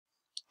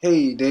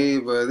Hey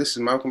Dave, this is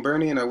Malcolm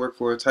Burney and I work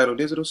for Title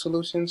Digital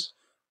Solutions.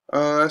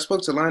 I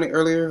spoke to Lonnie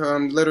earlier,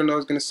 let her know I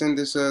was going to send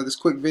this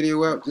quick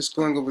video out, just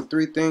going over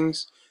 3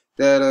 things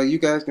that you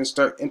guys can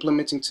start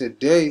implementing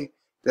today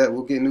that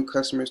will get new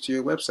customers to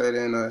your website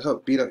and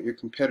help beat out your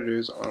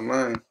competitors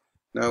online.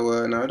 Now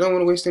I don't want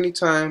to waste any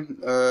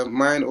time,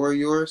 mine or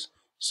yours.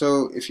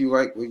 So if you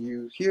like what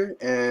you hear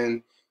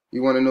and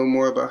you want to know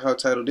more about how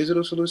Title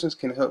Digital Solutions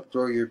can help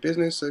grow your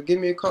business, give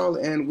me a call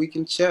and we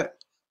can chat.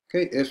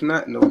 Okay, if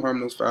not, no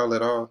harm, no foul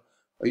at all.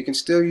 You can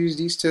still use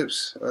these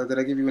tips that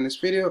I give you in this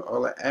video.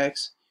 All I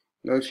ask,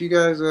 if you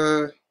guys,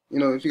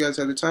 if you guys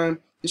have the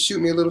time, just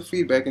shoot me a little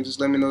feedback and just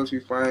let me know if you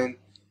find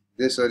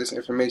this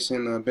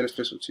information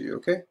beneficial to you.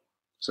 Okay,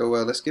 so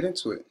let's get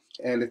into it.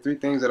 And the 3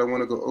 things that I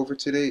want to go over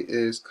today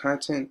is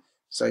content,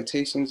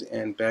 citations,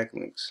 and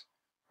backlinks.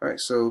 All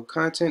right, so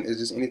content is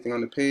just anything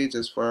on the page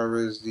as far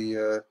as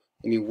the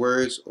any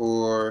words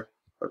or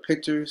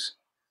pictures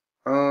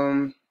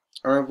are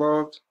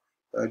involved.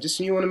 Just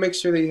you want to make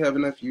sure that you have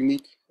enough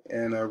unique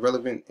and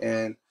relevant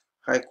and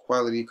high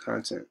quality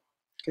content.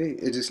 Okay,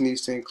 it just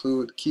needs to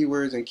include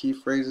keywords and key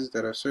phrases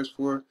that are searched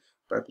for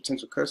by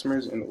potential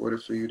customers in order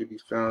for you to be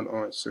found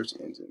on search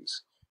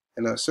engines.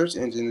 And search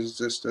engines,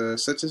 just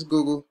such as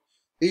Google,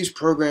 they use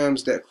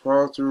programs that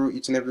crawl through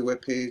each and every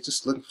web page,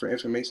 just looking for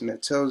information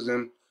that tells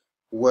them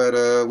what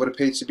a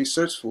page should be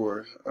searched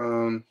for.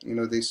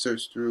 They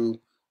search through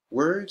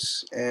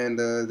words, and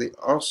they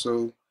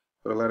also,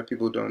 what a lot of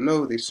people don't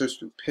know, they search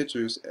through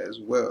pictures as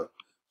well.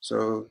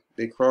 So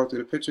they crawl through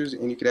the pictures,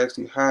 and you could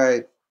actually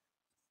hide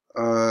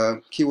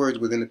keywords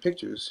within the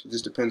pictures. It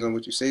just depends on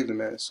what you save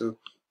them as. So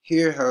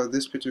here, how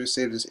this picture is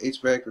saved as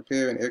HVAC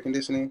repair and air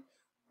conditioning.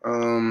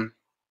 Um,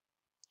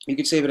 you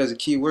could save it as a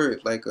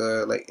keyword like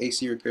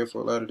AC repair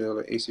for Lauderdale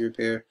or AC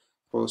repair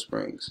for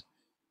Springs.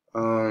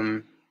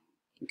 Um,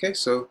 okay,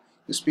 so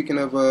just speaking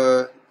of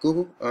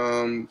Google,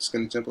 just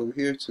gonna jump over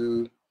here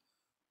to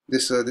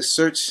this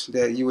search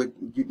that you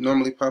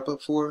normally pop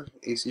up for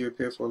AC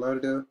repair for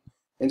Lauderdale.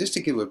 And just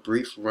to give a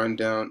brief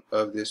rundown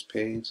of this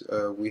page,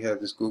 we have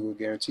this Google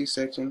guarantee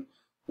section,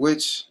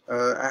 which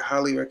I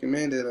highly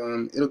recommend it.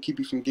 It'll keep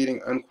you from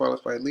getting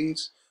unqualified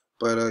leads,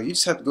 but you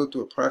just have to go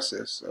through a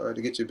process to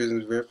get your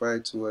business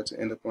verified to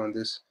end up on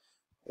this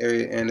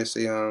area. And it's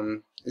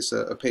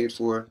a paid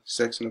for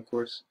section, of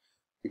course,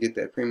 to get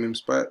that premium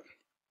spot.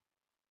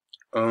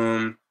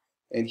 Um,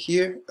 and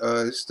here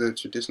is the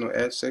traditional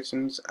ad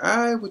sections.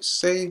 I would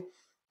say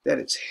that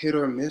it's hit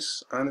or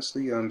miss,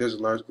 honestly. There's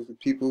a large group of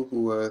people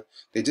who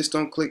they just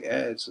don't click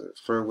ads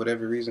for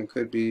whatever reason.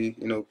 Could be,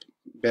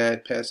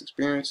 bad past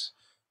experience.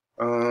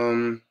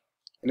 And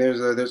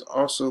there's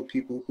also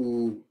people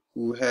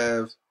who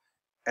have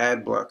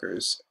ad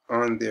blockers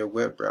on their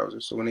web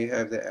browser. So when they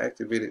have that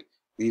activated,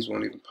 these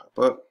won't even pop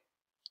up.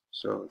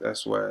 So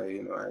that's why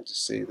I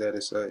just say that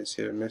it's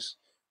hit or miss.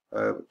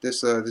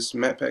 This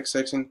map pack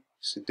section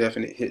is a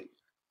definite hit.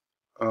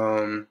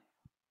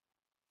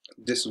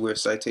 This is where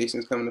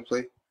citations come into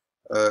play.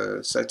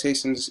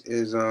 Citations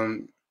is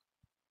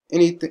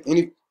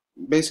any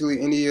basically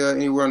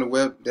anywhere on the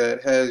web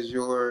that has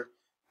your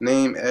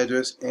name,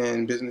 address,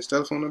 and business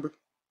telephone number.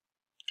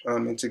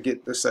 And to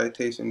get the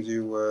citations,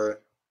 you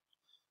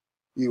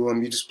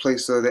just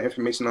place the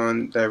information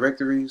on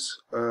directories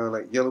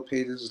like Yellow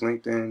Pages,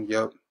 LinkedIn,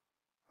 Yelp,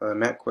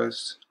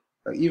 MapQuest,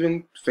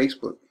 even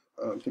Facebook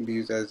can be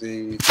used as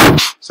a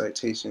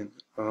citation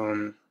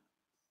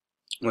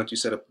once you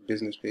set up a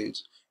business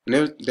page.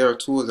 And there are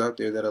tools out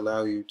there that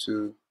allow you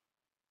to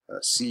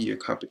see your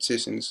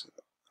competition's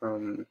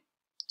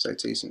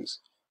citations,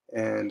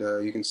 and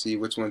you can see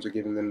which ones are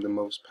giving them the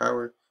most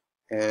power.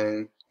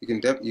 And you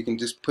can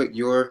just put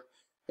your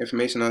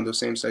information on those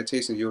same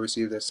citations. You'll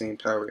receive that same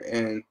power,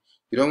 and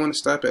you don't want to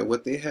stop at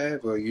what they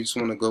have, or you just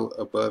want to go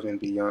above and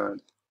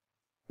beyond.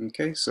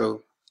 Okay,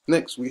 so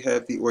next we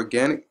have the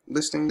organic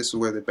listing. This is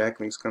where the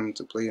backlinks come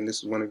into play, and this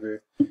is one of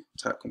your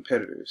top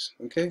competitors.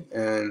 Okay,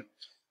 and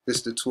this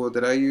is the tool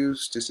that I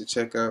use just to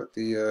check out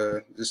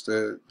the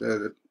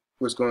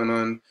what's going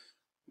on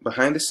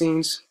behind the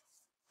scenes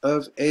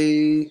of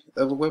a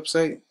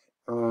website.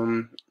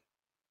 And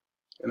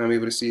I'm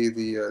able to see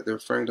the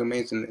referring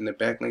domains and the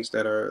backlinks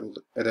that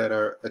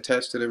are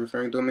attached to the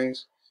referring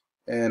domains.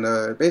 And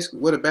basically,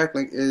 what a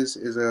backlink is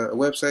a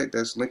website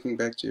that's linking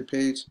back to your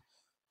page,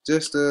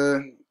 just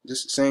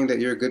saying that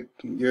you're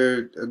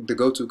the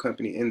go-to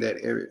company in that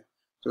area.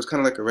 So it's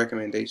kind of like a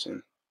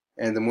recommendation.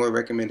 And the more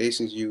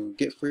recommendations you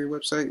get for your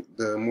website,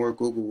 the more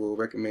Google will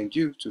recommend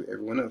you to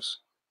everyone else.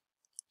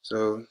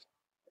 So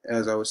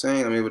as I was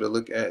saying, I'm able to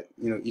look at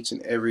each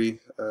and every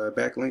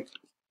backlink,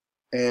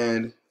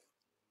 and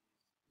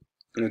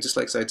just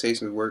like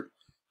citations work,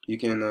 you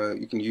can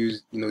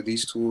use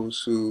these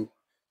tools to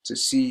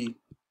see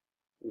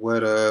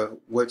which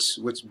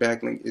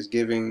backlink is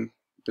giving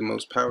the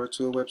most power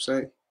to a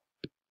website,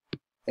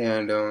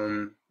 and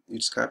you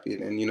just copy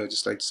it, and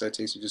just like the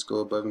citation, just go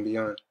above and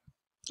beyond.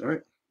 All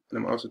right, and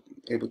I'm also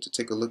able to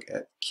take a look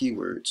at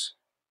keywords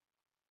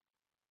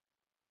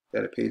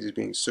that a page is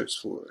being searched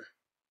for.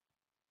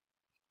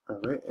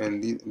 All right,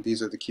 and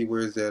these are the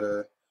keywords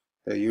that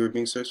that you were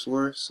being searched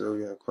for. So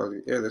yeah,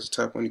 quality air, that's the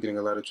top one. You're getting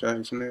a lot of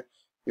traffic from there.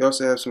 You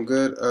also have some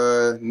good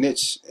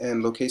niche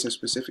and location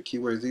specific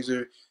keywords. These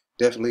are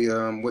definitely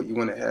what you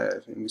want to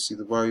have. And we see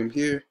the volume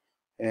here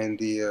and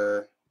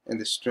the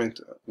strength,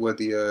 well,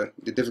 the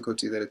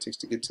difficulty that it takes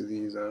to get to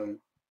these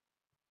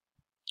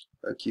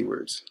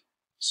keywords.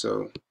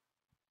 So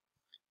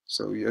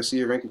I see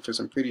you're ranking for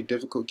some pretty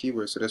difficult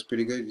keywords, so that's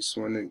pretty good. You just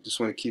want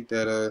to keep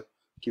that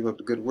keep up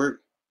the good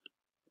work.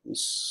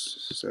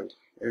 So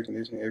air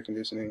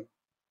conditioning.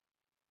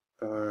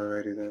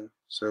 Alrighty then.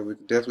 So we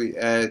can definitely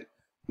add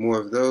more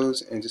of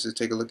those, and just to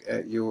take a look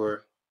at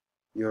your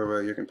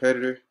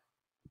competitor,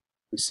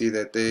 we see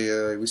that they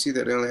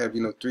only have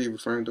 3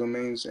 referring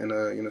domains and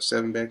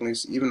 7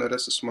 backlinks, even though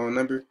that's a small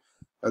number.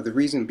 The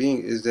reason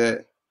being is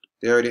that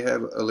they already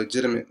have a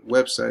legitimate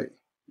website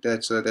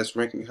that's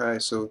ranking high.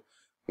 So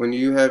when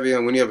you have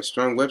a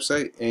strong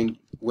website and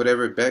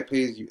whatever back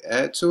page you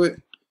add to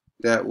it,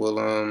 that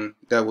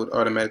would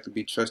automatically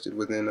be trusted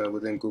within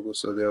Google.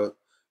 So they'll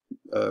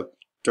uh,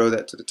 throw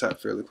that to the top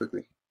fairly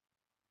quickly,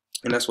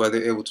 and that's why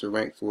they're able to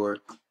rank for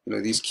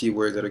these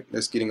keywords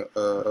that's getting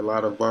a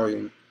lot of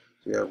volume.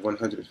 So you have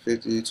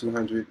 150,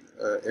 200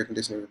 air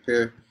conditioning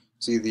repair.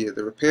 See, the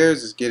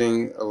repairs is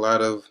getting a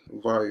lot of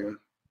volume,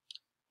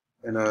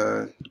 and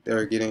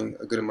they're getting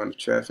a good amount of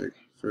traffic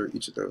for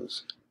each of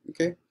those.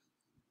 Okay,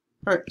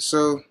 all right.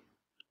 So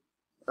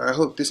I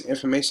hope this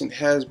information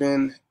has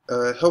been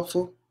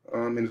helpful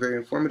and very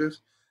informative.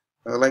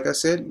 Like I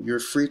said, you're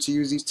free to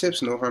use these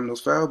tips, no harm, no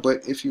foul.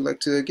 But if you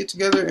like to get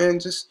together and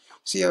just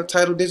see how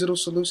Title Digital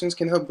Solutions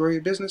can help grow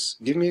your business,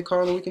 give me a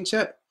call and we can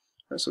chat.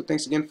 All right, so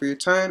thanks again for your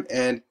time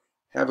and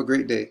have a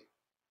great day.